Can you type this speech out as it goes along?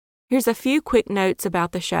Here's a few quick notes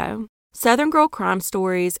about the show. Southern Girl Crime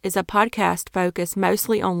Stories is a podcast focused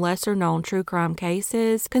mostly on lesser-known true crime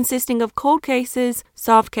cases, consisting of cold cases,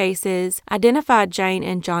 solved cases, identified Jane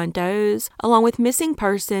and John Does, along with missing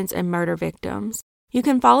persons and murder victims. You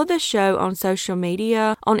can follow the show on social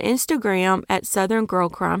media, on Instagram at Southern Girl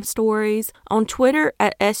Crime Stories, on Twitter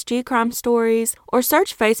at SG Crime Stories, or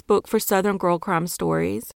search Facebook for Southern Girl Crime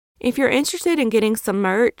Stories. If you're interested in getting some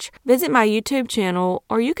merch, visit my YouTube channel,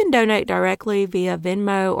 or you can donate directly via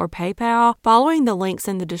Venmo or PayPal following the links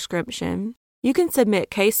in the description. You can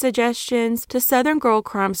submit case suggestions to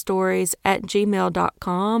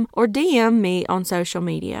southerngirlcrimestories@gmail.com or DM me on social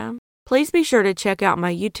media. Please be sure to check out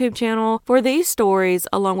my YouTube channel for these stories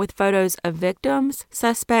along with photos of victims,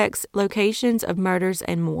 suspects, locations of murders,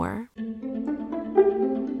 and more.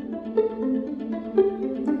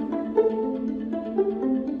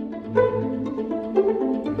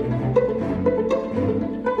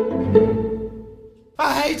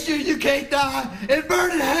 I hate you, you can't die, and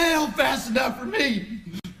burn in hell fast enough for me.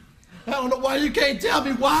 I don't know why you can't tell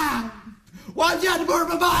me why. Why'd you have to burn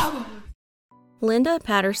my Bible? Linda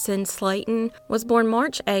Patterson Slayton was born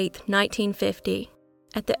March 8, 1950.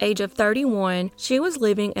 At the age of 31, she was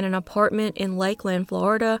living in an apartment in Lakeland,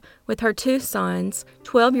 Florida, with her two sons,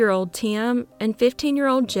 12-year-old Tim and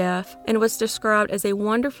 15-year-old Jeff, and was described as a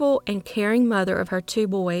wonderful and caring mother of her two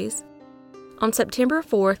boys. On September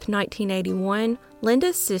 4, 1981,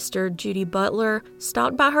 Linda's sister, Judy Butler,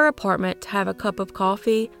 stopped by her apartment to have a cup of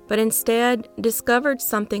coffee, but instead discovered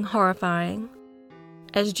something horrifying.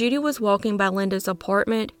 As Judy was walking by Linda's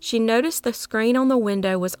apartment, she noticed the screen on the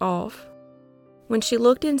window was off. When she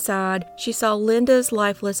looked inside, she saw Linda's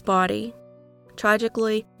lifeless body.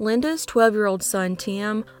 Tragically, Linda's 12-year-old son,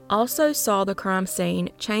 Tim, also saw the crime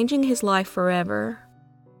scene, changing his life forever.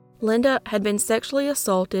 Linda had been sexually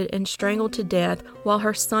assaulted and strangled to death while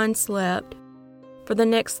her son slept. For the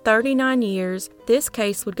next 39 years, this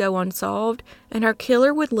case would go unsolved, and her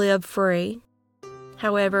killer would live free.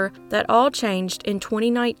 However, that all changed in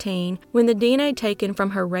 2019 when the DNA taken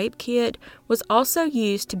from her rape kit was also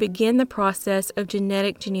used to begin the process of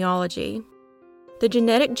genetic genealogy. The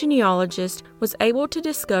genetic genealogist was able to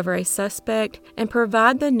discover a suspect and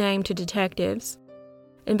provide the name to detectives.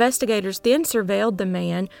 Investigators then surveilled the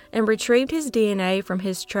man and retrieved his DNA from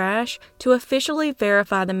his trash to officially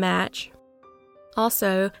verify the match.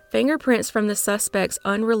 Also, fingerprints from the suspect's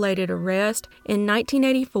unrelated arrest in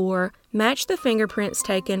 1984 matched the fingerprints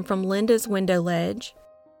taken from Linda's window ledge.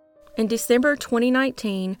 In December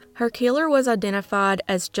 2019, her killer was identified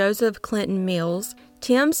as Joseph Clinton Mills,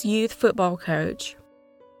 Tim's youth football coach.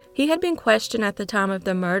 He had been questioned at the time of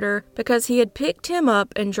the murder because he had picked him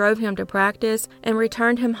up and drove him to practice and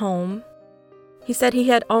returned him home. He said he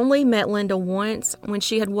had only met Linda once when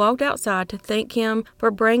she had walked outside to thank him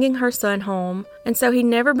for bringing her son home, and so he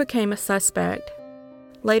never became a suspect.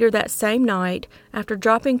 Later that same night, after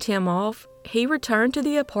dropping Tim off, he returned to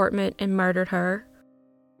the apartment and murdered her.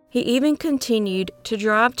 He even continued to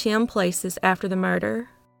drive Tim places after the murder.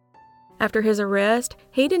 After his arrest,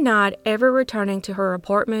 he denied ever returning to her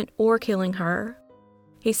apartment or killing her.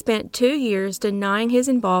 He spent 2 years denying his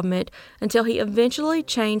involvement until he eventually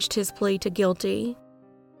changed his plea to guilty.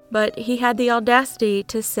 But he had the audacity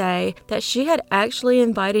to say that she had actually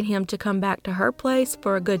invited him to come back to her place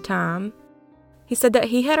for a good time. He said that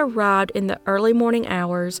he had arrived in the early morning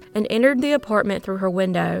hours and entered the apartment through her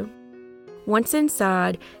window. Once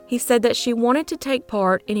inside, he said that she wanted to take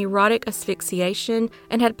part in erotic asphyxiation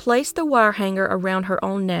and had placed the wire hanger around her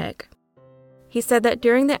own neck. He said that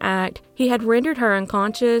during the act, he had rendered her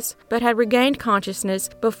unconscious, but had regained consciousness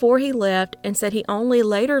before he left and said he only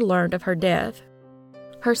later learned of her death.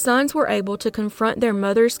 Her sons were able to confront their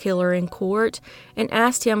mother's killer in court and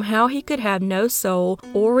asked him how he could have no soul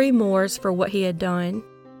or remorse for what he had done.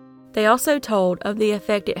 They also told of the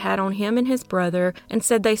effect it had on him and his brother and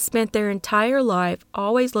said they spent their entire life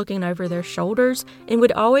always looking over their shoulders and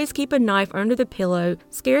would always keep a knife under the pillow,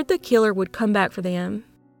 scared the killer would come back for them.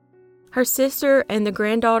 Her sister and the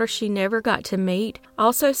granddaughter she never got to meet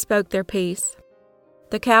also spoke their piece.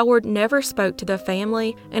 The coward never spoke to the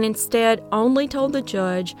family and instead only told the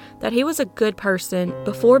judge that he was a good person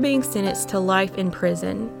before being sentenced to life in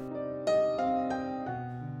prison.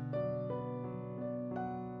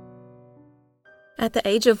 At the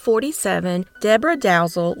age of 47, Deborah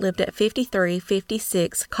Dalzell lived at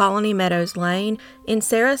 5356 Colony Meadows Lane in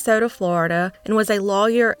Sarasota, Florida, and was a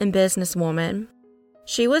lawyer and businesswoman.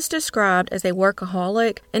 She was described as a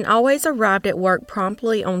workaholic and always arrived at work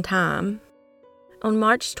promptly on time. On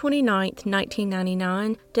March 29,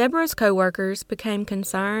 1999, Deborah's coworkers became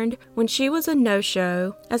concerned when she was a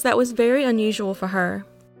no-show, as that was very unusual for her.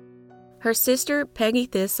 Her sister, Peggy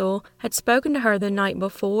Thistle, had spoken to her the night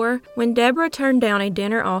before when Deborah turned down a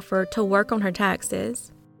dinner offer to work on her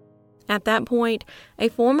taxes. At that point, a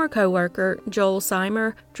former coworker, Joel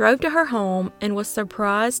Seimer, drove to her home and was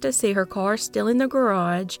surprised to see her car still in the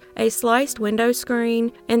garage, a sliced window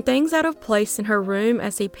screen, and things out of place in her room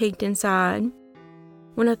as he peeked inside.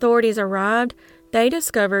 When authorities arrived, they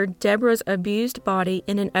discovered Deborah's abused body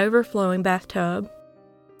in an overflowing bathtub.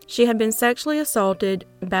 She had been sexually assaulted,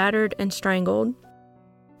 battered, and strangled.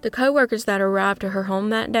 The coworkers that arrived to her home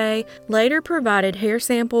that day later provided hair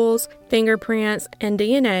samples, fingerprints, and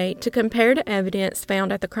DNA to compare to evidence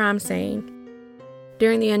found at the crime scene.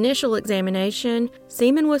 During the initial examination,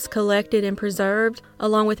 semen was collected and preserved,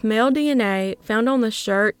 along with male DNA found on the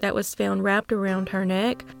shirt that was found wrapped around her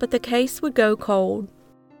neck, but the case would go cold.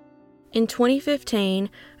 In 2015,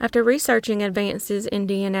 after researching advances in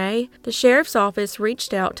DNA, the sheriff's office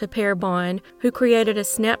reached out to Per Bond, who created a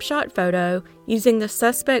snapshot photo using the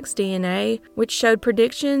suspect's DNA, which showed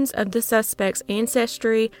predictions of the suspect's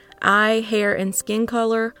ancestry, eye, hair, and skin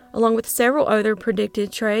color, along with several other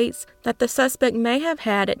predicted traits that the suspect may have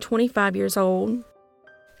had at 25 years old.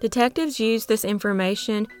 Detectives used this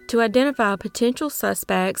information to identify potential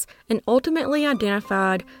suspects and ultimately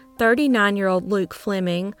identified 39-year-old Luke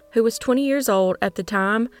Fleming, who was 20 years old at the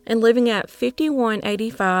time and living at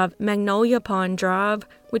 5185 Magnolia Pond Drive,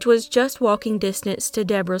 which was just walking distance to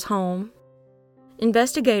Deborah's home.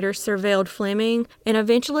 Investigators surveilled Fleming and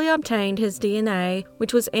eventually obtained his DNA,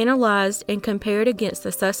 which was analyzed and compared against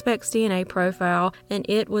the suspect's DNA profile, and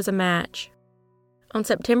it was a match. On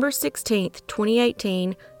September 16,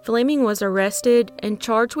 2018, Fleming was arrested and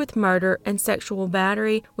charged with murder and sexual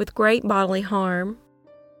battery with great bodily harm.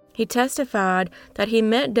 He testified that he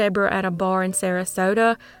met Deborah at a bar in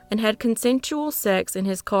Sarasota and had consensual sex in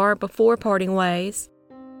his car before parting ways.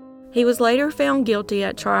 He was later found guilty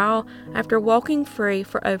at trial after walking free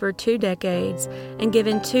for over 2 decades and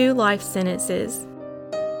given 2 life sentences.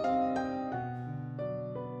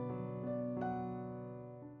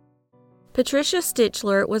 Patricia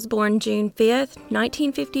Stichler was born June 5,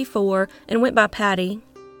 1954, and went by Patty.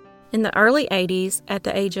 In the early 80s, at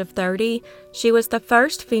the age of 30, she was the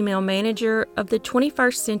first female manager of the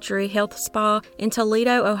 21st Century Health Spa in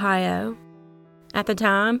Toledo, Ohio. At the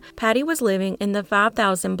time, Patty was living in the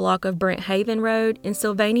 5000 block of Brent Haven Road in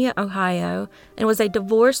Sylvania, Ohio, and was a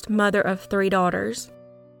divorced mother of 3 daughters.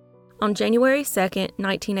 On January 2,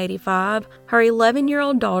 1985, her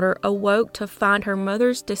 11-year-old daughter awoke to find her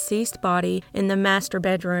mother's deceased body in the master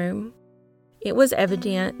bedroom. It was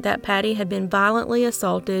evident that Patty had been violently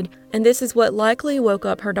assaulted, and this is what likely woke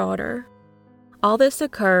up her daughter. All this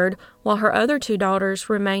occurred while her other 2 daughters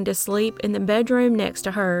remained asleep in the bedroom next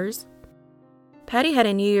to hers. Patty had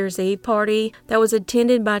a New Year's Eve party that was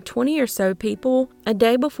attended by 20 or so people a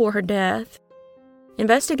day before her death.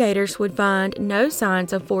 Investigators would find no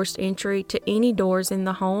signs of forced entry to any doors in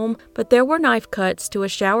the home, but there were knife cuts to a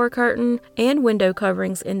shower curtain and window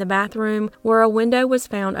coverings in the bathroom where a window was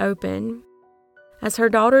found open. As her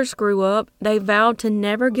daughters grew up, they vowed to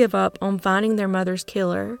never give up on finding their mother's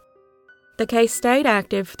killer. The case stayed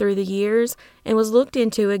active through the years and was looked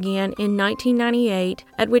into again in 1998,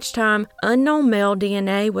 at which time unknown male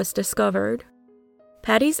DNA was discovered.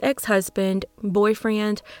 Patty's ex-husband,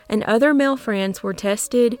 boyfriend, and other male friends were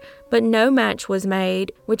tested, but no match was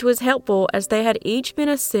made, which was helpful as they had each been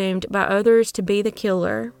assumed by others to be the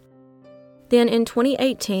killer. Then in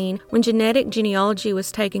 2018, when genetic genealogy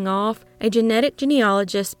was taking off, a genetic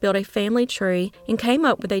genealogist built a family tree and came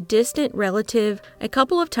up with a distant relative a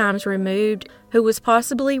couple of times removed who was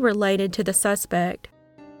possibly related to the suspect.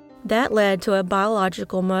 That led to a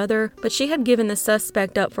biological mother, but she had given the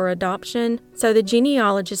suspect up for adoption, so the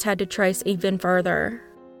genealogist had to trace even further.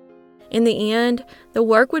 In the end, the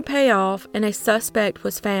work would pay off and a suspect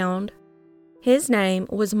was found. His name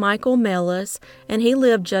was Michael Mellis, and he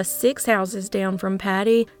lived just 6 houses down from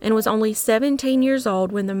Patty and was only 17 years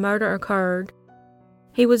old when the murder occurred.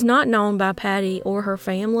 He was not known by Patty or her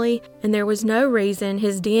family, and there was no reason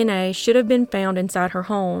his DNA should have been found inside her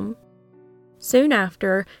home. Soon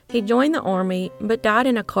after, he joined the Army but died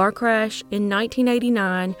in a car crash in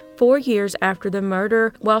 1989, 4 years after the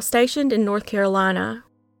murder, while stationed in North Carolina.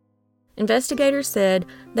 Investigators said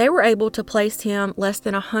they were able to place him less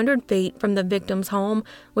than 100 feet from the victim's home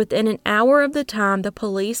within an hour of the time the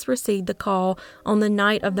police received the call on the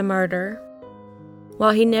night of the murder.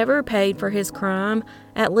 While he never paid for his crime,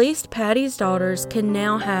 at least Patty's daughters can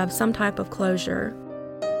now have some type of closure.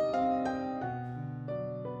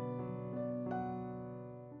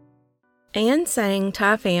 Ann Sang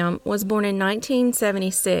Tai Pham was born in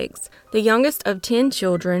 1976, the youngest of 10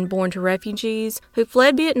 children born to refugees who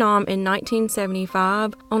fled Vietnam in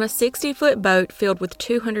 1975 on a 60-foot boat filled with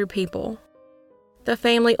 200 people. The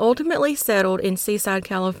family ultimately settled in Seaside,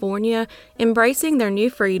 California, embracing their new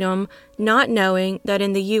freedom, not knowing that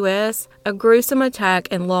in the U.S., a gruesome attack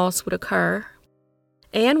and loss would occur.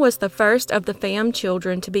 Ann was the first of the Pham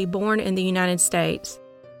children to be born in the United States.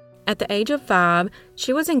 At the age of 5,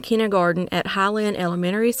 she was in kindergarten at Highland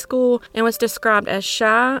Elementary School and was described as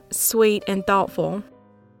shy, sweet, and thoughtful.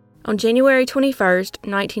 On January 21,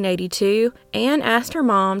 1982, Ann asked her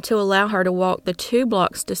mom to allow her to walk the 2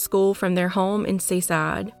 blocks to school from their home in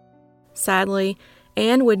Seaside. Sadly,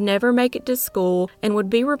 Ann would never make it to school and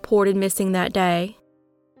would be reported missing that day.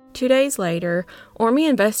 2 days later, Army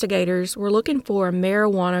investigators were looking for a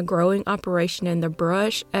marijuana growing operation in the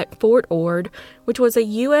brush at Fort Ord, which was a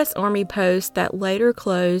U.S. Army post that later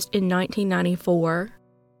closed in 1994.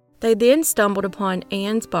 They then stumbled upon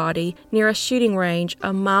Ann's body near a shooting range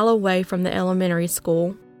a mile away from the elementary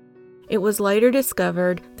school. It was later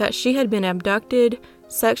discovered that she had been abducted,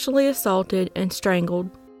 sexually assaulted, and strangled.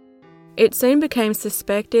 It soon became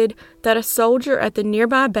suspected that a soldier at the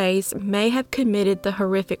nearby base may have committed the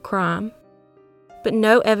horrific crime. But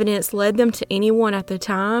no evidence led them to anyone at the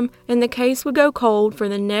time, and the case would go cold for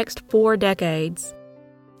the next 4 decades.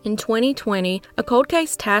 In 2020, a cold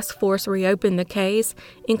case task force reopened the case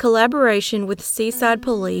in collaboration with Seaside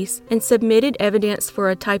Police and submitted evidence for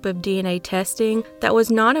a type of DNA testing that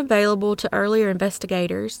was not available to earlier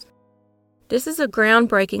investigators. This is a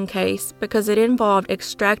groundbreaking case because it involved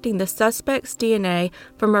extracting the suspect's DNA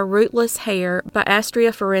from a rootless hair by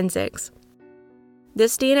Astrea Forensics.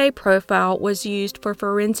 This DNA profile was used for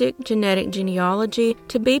forensic genetic genealogy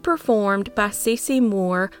to be performed by C.C.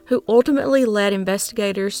 Moore, who ultimately led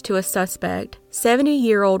investigators to a suspect,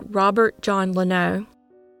 70-year-old Robert John Leno.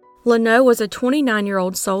 Leno was a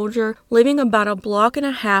 29-year-old soldier living about a block and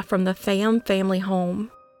a half from the Pham family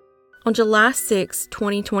home. On July 6,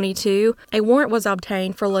 2022, a warrant was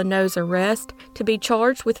obtained for Leno's arrest to be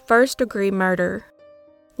charged with first-degree murder.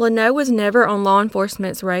 Leno was never on law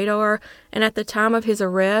enforcement's radar, and at the time of his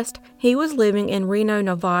arrest, he was living in Reno,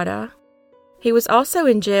 Nevada. He was also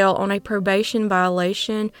in jail on a probation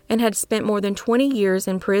violation and had spent more than 20 years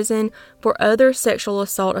in prison for other sexual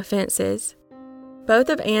assault offenses. Both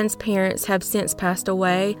of Ann's parents have since passed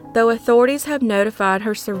away, though authorities have notified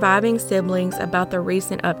her surviving siblings about the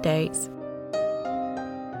recent updates.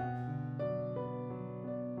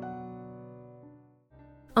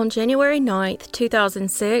 On January 9,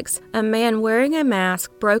 2006, a man wearing a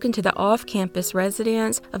mask broke into the off-campus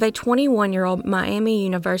residence of a 21-year-old Miami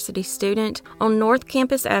University student on North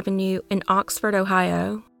Campus Avenue in Oxford,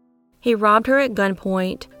 Ohio. He robbed her at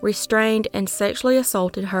gunpoint, restrained and sexually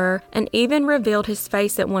assaulted her, and even revealed his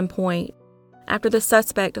face at one point. After the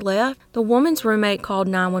suspect left, the woman's roommate called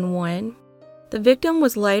 911. The victim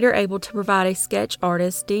was later able to provide a sketch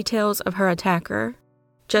artist details of her attacker.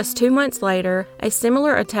 Just 2 months later, a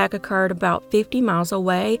similar attack occurred about 50 miles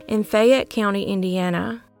away in Fayette County,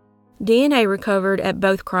 Indiana. DNA recovered at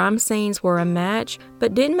both crime scenes were a match,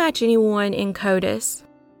 but didn't match anyone in CODIS.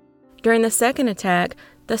 During the second attack,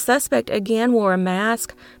 the suspect again wore a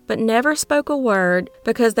mask, but never spoke a word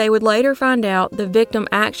because they would later find out the victim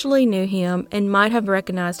actually knew him and might have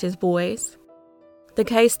recognized his voice. The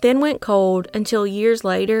case then went cold until years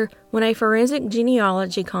later when a forensic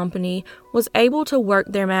genealogy company was able to work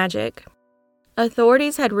their magic.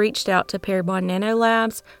 Authorities had reached out to Parabon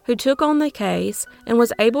Nanolabs, who took on the case and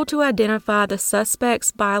was able to identify the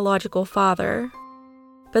suspect's biological father.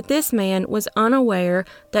 But this man was unaware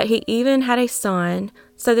that he even had a son,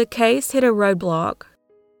 so the case hit a roadblock.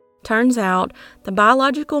 Turns out, the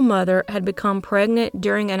biological mother had become pregnant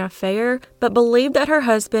during an affair, but believed that her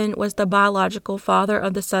husband was the biological father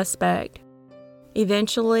of the suspect.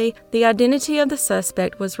 Eventually, the identity of the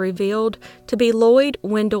suspect was revealed to be Lloyd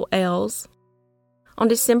Wendell Ells. On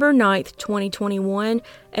December 9, 2021,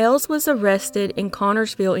 Ells was arrested in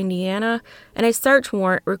Connorsville, Indiana, and a search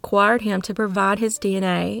warrant required him to provide his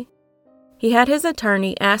DNA. He had his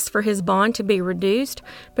attorney ask for his bond to be reduced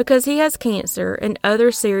because he has cancer and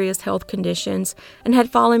other serious health conditions and had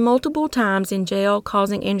fallen multiple times in jail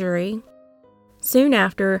causing injury. Soon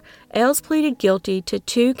after, Ells pleaded guilty to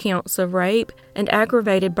 2 counts of rape and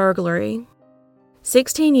aggravated burglary.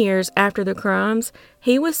 16 years after the crimes,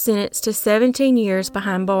 he was sentenced to 17 years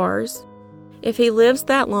behind bars. If he lives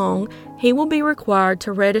that long, he will be required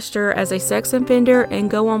to register as a sex offender and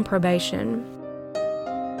go on probation.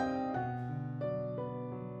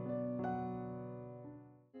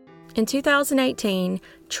 In 2018,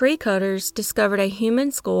 tree cutters discovered a human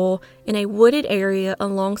skull in a wooded area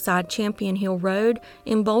alongside Champion Hill Road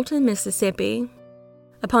in Bolton, Mississippi.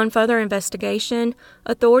 Upon further investigation,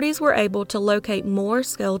 authorities were able to locate more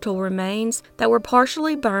skeletal remains that were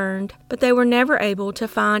partially burned, but they were never able to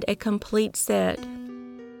find a complete set.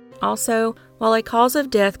 Also, while a cause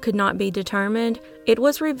of death could not be determined, it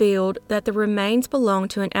was revealed that the remains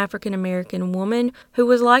belonged to an African American woman who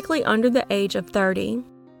was likely under the age of 30.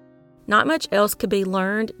 Not much else could be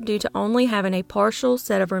learned due to only having a partial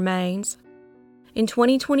set of remains. In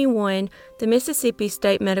 2021, the Mississippi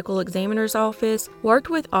State Medical Examiner's Office worked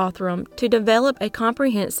with Othram to develop a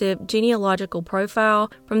comprehensive genealogical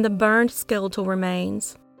profile from the burned skeletal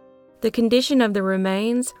remains. The condition of the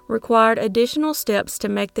remains required additional steps to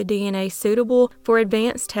make the DNA suitable for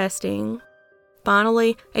advanced testing.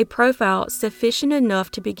 Finally, a profile sufficient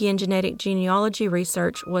enough to begin genetic genealogy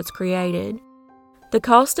research was created. The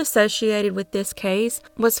cost associated with this case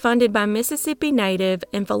was funded by Mississippi native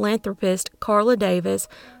and philanthropist Carla Davis,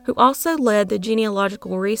 who also led the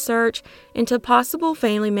genealogical research into possible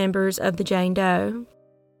family members of the Jane Doe.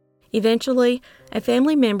 Eventually, a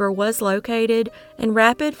family member was located, and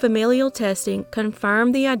rapid familial testing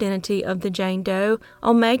confirmed the identity of the Jane Doe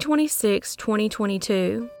on May 26,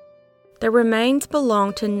 2022. The remains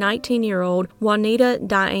belonged to 19-year-old Juanita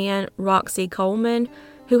Diane Roxy Coleman,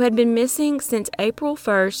 who had been missing since April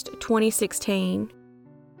 1, 2016.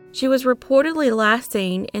 She was reportedly last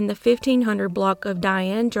seen in the 1500 block of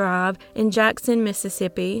Diane Drive in Jackson,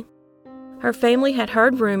 Mississippi. Her family had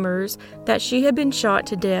heard rumors that she had been shot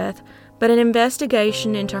to death, but an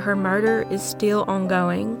investigation into her murder is still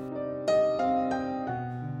ongoing.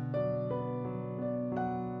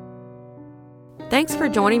 Thanks for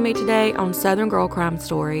joining me today on Southern Girl Crime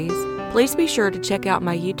Stories. Please be sure to check out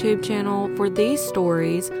my YouTube channel for these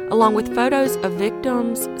stories, along with photos of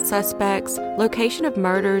victims, suspects, location of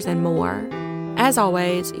murders, and more. As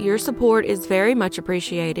always, your support is very much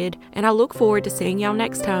appreciated, and I look forward to seeing y'all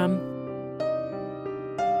next time.